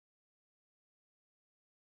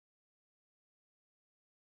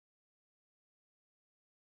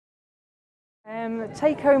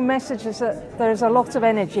Take-home message is that there's a lot of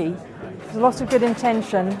energy, there's a lot of good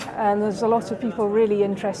intention, and there's a lot of people really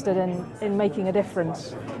interested in making a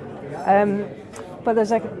difference. But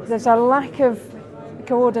there's a lack of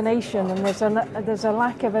coordination, and there's a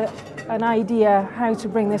lack of an idea how to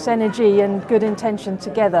bring this energy and good intention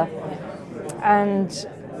together, and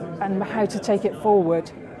how to take it forward.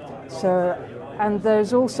 So, and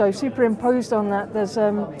there's also superimposed on that there's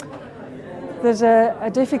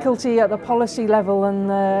a difficulty at the policy level and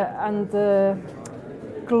the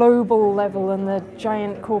global level and the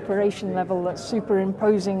giant corporation level that's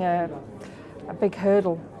superimposing a big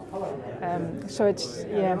hurdle. So it's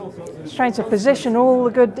trying to position all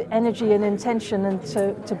the good energy and intention and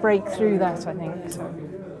to break through that, I think. So,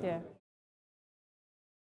 yeah.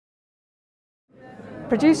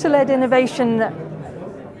 Producer-led innovation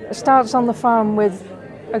starts on the farm with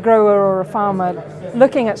a grower or a farmer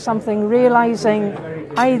looking at something, realizing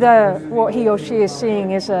either what he or she is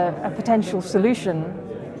seeing is a potential solution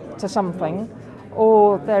to something,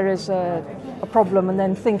 or there is a problem, and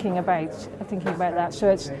then thinking about that. So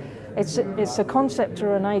it's a concept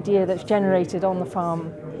or an idea that's generated on the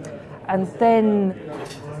farm, and then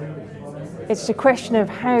it's a question of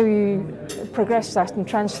how you progress that and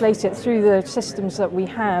translate it through the systems that we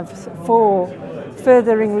have for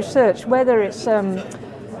furthering research, whether it's an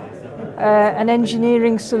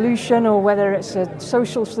engineering solution, or whether it's a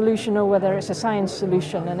social solution, or whether it's a science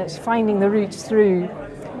solution, and it's finding the routes through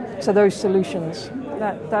to those solutions.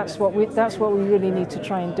 That's what we really need to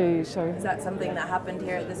try and do. So is that something that happened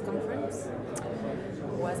here at this conference?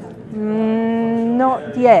 Was happening?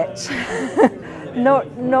 Not yet.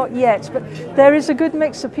 Not yet, but there is a good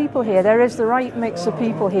mix of people here. There is the right mix of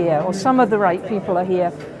people here, or some of the right people are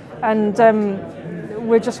here, and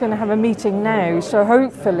we're just going to have a meeting now, so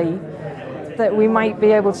hopefully that we might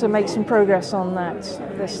be able to make some progress on that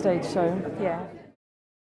at this stage. So yeah.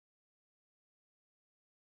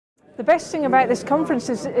 The best thing about this conference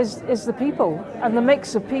is the people and the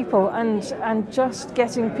mix of people, and just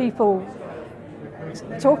getting people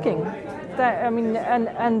talking. That, I mean,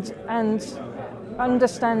 and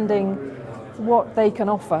understanding what they can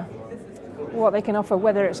offer,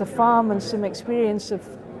 whether it's a farm and some experience of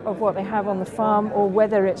what they have on the farm, or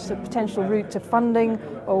whether it's a potential route to funding,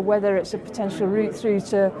 or whether it's a potential route through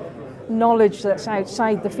to knowledge that's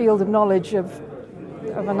outside the field of knowledge of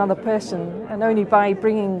another person. And only by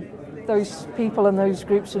bringing those people and those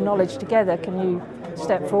groups of knowledge together can you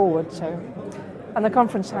step forward. So, and the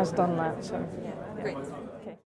conference has done that. So, yeah, great.